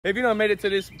If you done made it to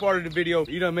this part of the video,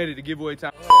 you done made it to giveaway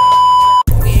time.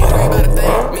 We ain't worried about a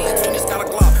thing. Me and Twin just got a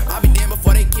Glock. I be damn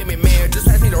before they kill me, man. Just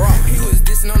pass me the rock. He was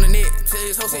dissing on the net till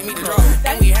his hoe sent me the drop.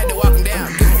 And we had to walk him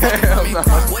down.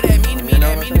 What that mean to me?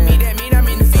 That mean to me? That mean I'm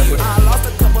in the field. I lost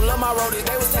a couple of my roadies.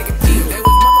 They was taking deep. They was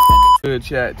motherfucking. Good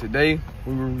chat. Today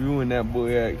we reviewing that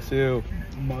boy Axel.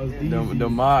 The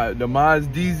Maz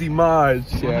DZ Maz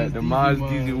chat. The Maz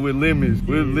DZ with limits.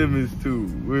 With limits too.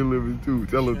 With limits too.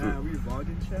 Tell us that.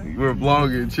 We're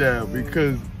vlogging chat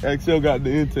because Axel got the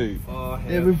intake.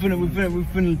 Yeah, we're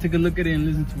finna take a look at it and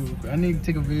listen to it. I need to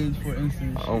take a video for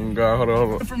instance. Oh God, hold on.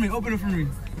 Open it for me, open it for me.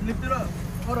 Lift it up.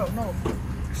 Hold up, no.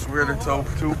 Swear to toe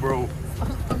too, bro.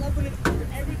 I'm opening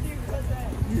everything but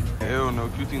that. Hell no,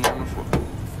 QT number 4.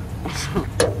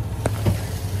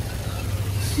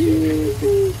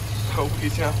 Hope you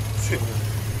jump.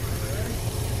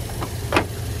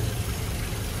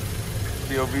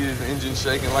 POV is the engine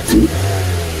shaking like a...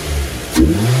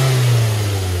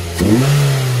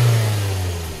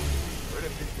 Where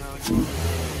that bitch going?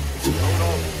 Hold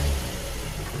on.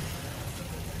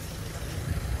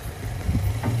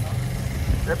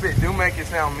 That bitch do make it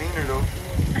sound meaner though.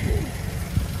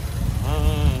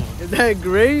 Is that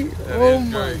great? That oh is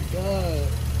my great. God.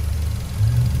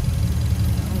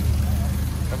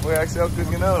 That boy Axel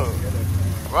cooking up.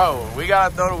 Bro, we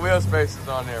gotta throw the wheel spacers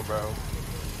on there, bro.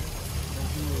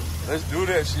 Let's do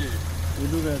that shit. We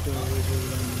do that though.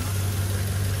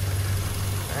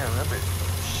 Damn, that bitch.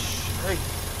 Hey.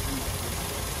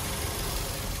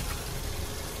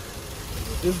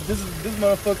 This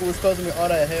motherfucker was causing me all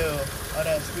that hell, all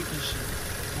that squeaky shit.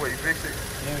 Wait, you fixed it?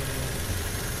 Yeah,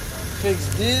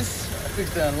 fixed this. I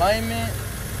fixed the alignment.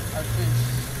 I fixed.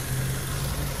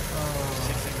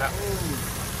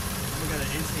 We got an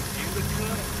intake angle to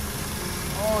it.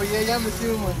 Oh yeah, y'all been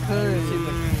seeing my cousin.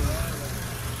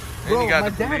 And you got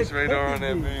the police radar on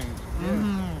that thing.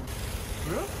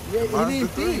 Yeah, it didn't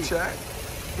fit. Chat.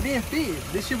 It didn't fit.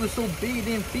 This shit was so big, it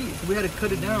didn't fit. So we had to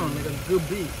cut it down like a good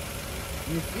bit.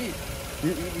 And it fit.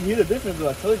 You hear the difference, though,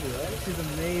 I told you, right? This is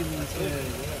amazing.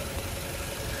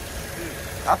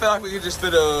 I feel like we could just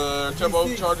fit a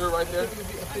turbocharger right there. I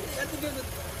think there's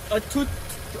a two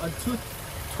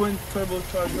twin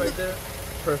turbocharger right there.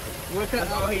 Perfect.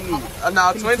 That's all he needs.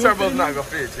 Nah, twin turbo's not gonna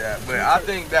fit, chat. But I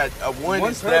think that a one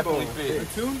is definitely fit. A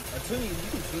tune, you can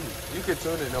tune it. You can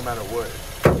tune it no matter what.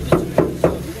 You can tune it.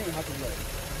 You didn't have to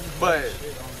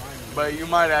But you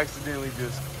might accidentally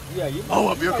just you blow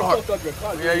up your car. Fuck up your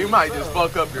car. Yeah, you might just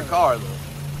fuck up your car though.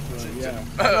 Yeah.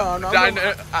 No,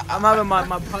 I'm having my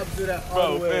pop do that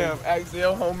all the way. Fam,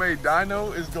 Axel homemade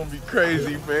dyno is gonna be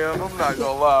crazy, fam. I'm not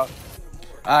gonna lie.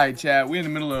 Alright, chat, we're in the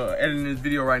middle of editing this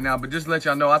video right now, but just to let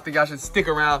y'all know, I think I should stick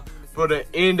around for the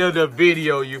end of the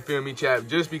video, you feel me, chat?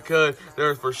 Just because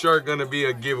there's for sure gonna be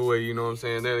a giveaway, you know what I'm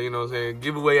saying? There, you know what I'm saying?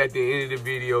 Giveaway at the end of the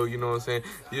video, you know what I'm saying?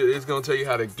 It's gonna tell you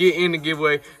how to get in the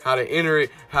giveaway, how to enter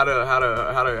it, how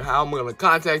I'm gonna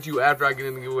contact you after I get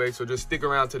in the giveaway. So just stick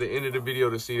around to the end of the video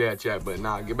to see that, chat. But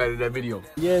nah, get back to that video.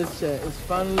 Yes, chat. It's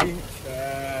finally.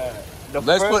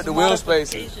 Let's put the wheel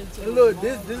spacers. Hey, look,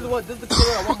 this is the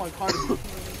color I want my car to be.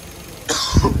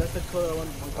 That's the color I want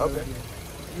my car to be.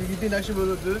 You think that shit will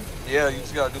look good? Yeah, you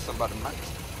just gotta do something about the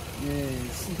lights.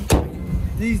 Yes.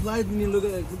 These lights, we need to look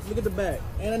at the back.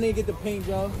 And I need to get the paint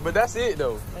job. But that's it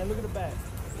though. And look at the back.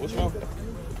 What's wrong?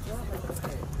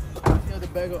 Yeah, the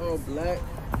back are all black.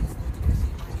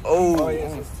 Oh,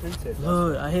 yes, it's tinted.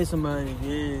 Look, I hit somebody.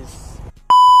 Yes.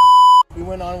 We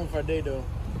went on with our day though.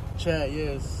 Chat,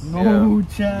 yes. No,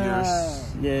 chat.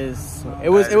 Yes. It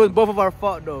was both of our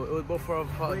fault though. It was both of our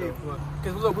fault though.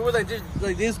 Cause look, we were like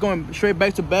this going straight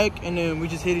back to back, and then we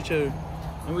just hit each other,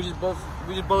 and we just both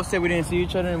said we didn't see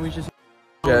each other, and we just.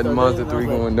 Yeah, the Mazda 3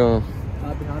 going down.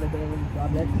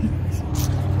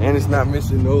 And it's not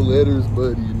missing no letters,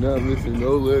 buddy. Not missing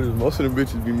no letters. Most of the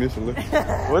bitches be missing letters.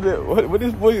 What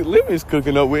this boy Lemons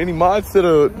cooking up with? Any mods to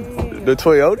the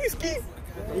Toyota ski?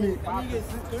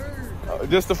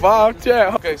 Just the 5,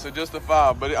 chat. Okay, so just the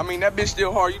 5. But I mean, that bitch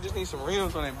still hard. You just need some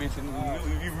rims on that bitch. And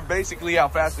you basically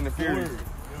out Fast and the Furious.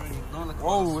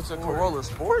 Whoa, it's a Corolla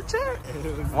Sport, chat?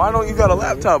 Why don't you got a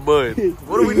laptop, bud?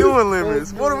 What are we doing,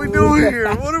 Lemons? What are we doing here?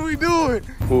 What are we doing?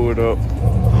 Pull it up.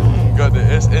 Got the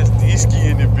SSD ski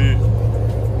in the bit.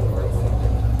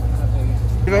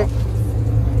 You know?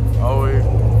 Oh, wait.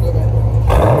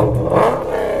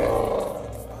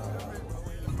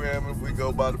 Fam, if we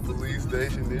go by the police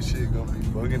station, this shit gonna be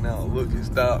bugging out. Look, it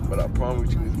stopped, but I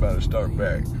promise you it's about to start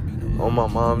back. On my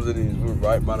mom's it is. We're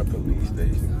right by the police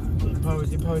station.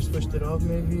 They probably switched it off,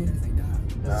 maybe.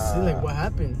 See, like, what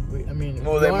happened? I mean,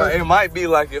 well, it might be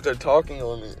like if they're talking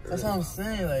on it. That's what I'm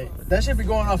saying. Like, that should be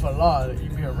going off a lot. You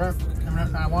be a rep.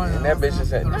 And that bitch just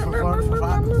said, they're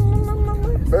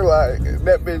like,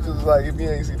 that bitch was like, if you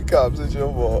ain't see the cops, it's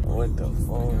your fault. What the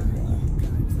fuck?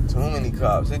 Too many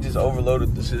cops. It just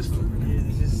overloaded the system.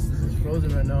 Yeah, it's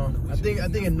frozen right now. I think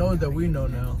it knows that we know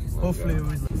now. Hopefully it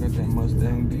was. Got that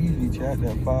Mustang DZ, chat,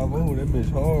 that 5.0, that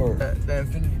bitch hard. That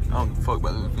Infinity. I don't give a fuck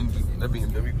about the Infinity. That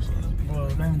BMW was well,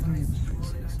 that Infinity.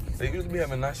 They used to be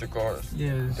having nicer cars.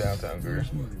 Yeah. Downtown girls.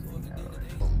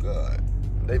 Oh God.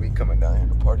 They be coming down here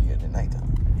to party at the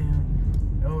nighttime.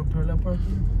 Yeah. Oh, parallel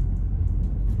parking?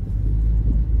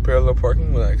 Parallel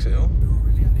parking with XL. Yeah,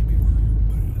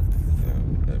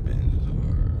 that bitch is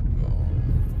hard.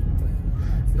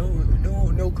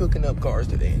 No cooking up cars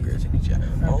today in Grand City, chat.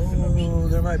 Oh,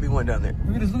 there might be one down there.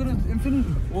 Look at this Infinity.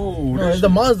 Whoa, no, it's a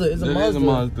Mazda. It's a Mazda. It is a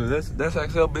Mazda. That's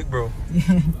XL big, bro.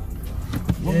 Yes.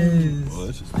 Well,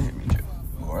 let's just hit me, chat.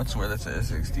 Oh, I swear that's an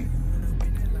SXT.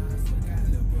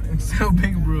 XL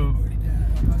big, bro.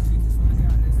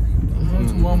 I'm going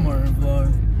to Walmart and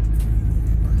vlog.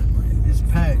 It's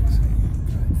packed.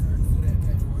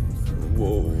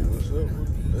 Whoa, what's up?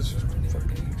 That's just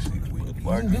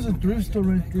fucking There's a thrift store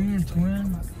right there in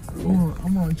Twin. I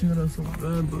want to check it out so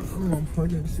bad, but I don't want to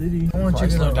park in the city. I want to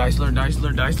check it out.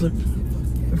 Chrysler.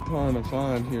 It's kind of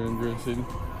fine here in Grand City,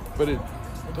 but it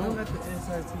don't let the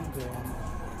SRT there.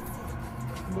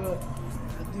 But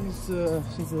I think it's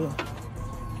a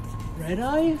red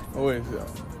eye. Oh wait,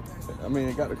 I mean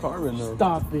it got the carbon though.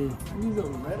 Stop it. These are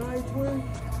red eye twin.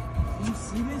 You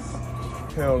see this?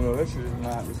 Hell no, that shit is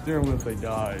not. The steering wheel say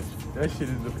Dodge. That shit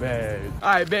is the bad.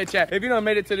 All right, bet chat. If you done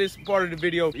made it to this part of the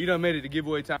video, you done made it to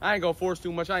giveaway time. I ain't gonna force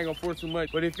too much.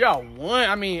 But if y'all want,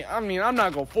 I mean, I'm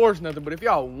not gonna force nothing. But if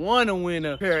y'all want to win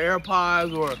a pair of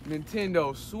AirPods or a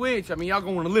Nintendo Switch, I mean, y'all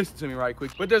gonna want to listen to me right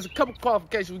quick. But there's a couple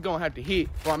qualifications we gonna have to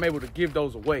hit before I'm able to give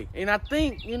those away. And I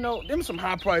think, you know, them some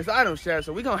high price items, chat.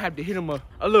 So we gonna have to hit them a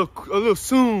little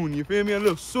soon. You feel me? A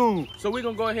little soon. So we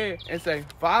gonna go ahead and say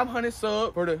 500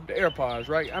 sub for the AirPods,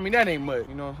 right? I mean, that ain't much.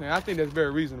 You know what I'm saying? I think that's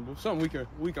very reasonable. Something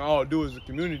we can all do as a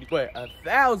community. But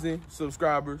 1,000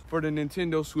 subscribers for the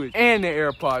Nintendo Switch and the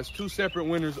AirPods. Two separate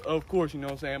winners, of course, you know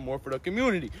what I'm saying? More for the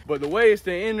community. But the way is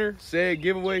to enter said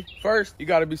giveaway. First, you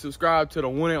gotta be subscribed to the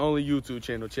one and only YouTube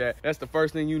channel, chat. That's the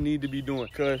first thing you need to be doing.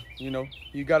 Cause, you know,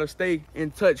 you gotta stay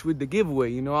in touch with the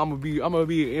giveaway. You know, I'm gonna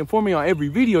be informing on every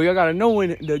video. Y'all gotta know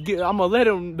when I'm gonna let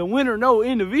the winner know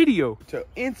in the video. To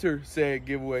enter said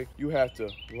giveaway, you have to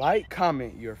like,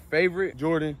 comment your favorite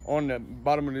Jordan on the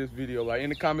bottom of this video. Like in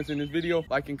the comments in this video,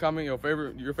 like and comment your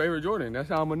favorite Jordan. That's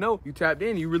how I'm gonna know you tapped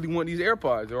in. You really want these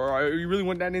AirPods or you really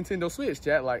want that Nintendo Switch,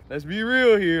 chat. Like, let's be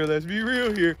real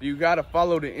here. You gotta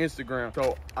follow the Instagram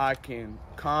so I can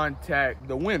contact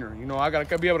the winner. You know, I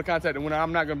gotta be able to contact the winner.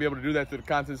 I'm not gonna be able to do that through the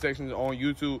content sections on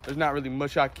YouTube. There's not really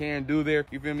much I can do there,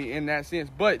 you feel me, in that sense.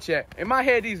 But chat, in my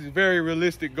head, these is very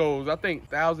realistic goals. I think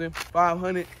 1,000,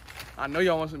 500. I know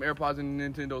y'all want some AirPods and the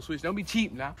Nintendo Switch. Don't be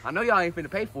cheap now. I know y'all ain't finna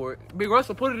pay for it. Big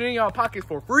Russell put it in y'all pockets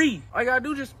for free. All you gotta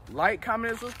do just like,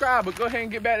 comment, and subscribe. But go ahead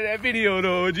and get back to that video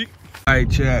though, G. All right,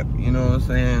 chat, you know what I'm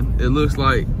saying? It looks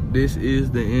like this is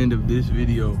the end of this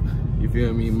video. You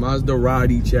feel me?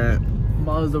 Maserati, chat.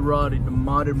 Maserati, the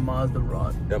modded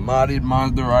Maserati. The modded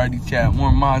Maserati, chat.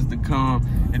 More mods to come.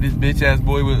 And this bitch ass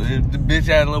boy, the bitch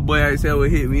ass little boy I said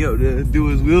would hit me up to do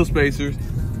his wheel spacers.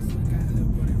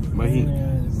 But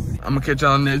I'm gonna catch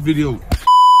y'all in the next video.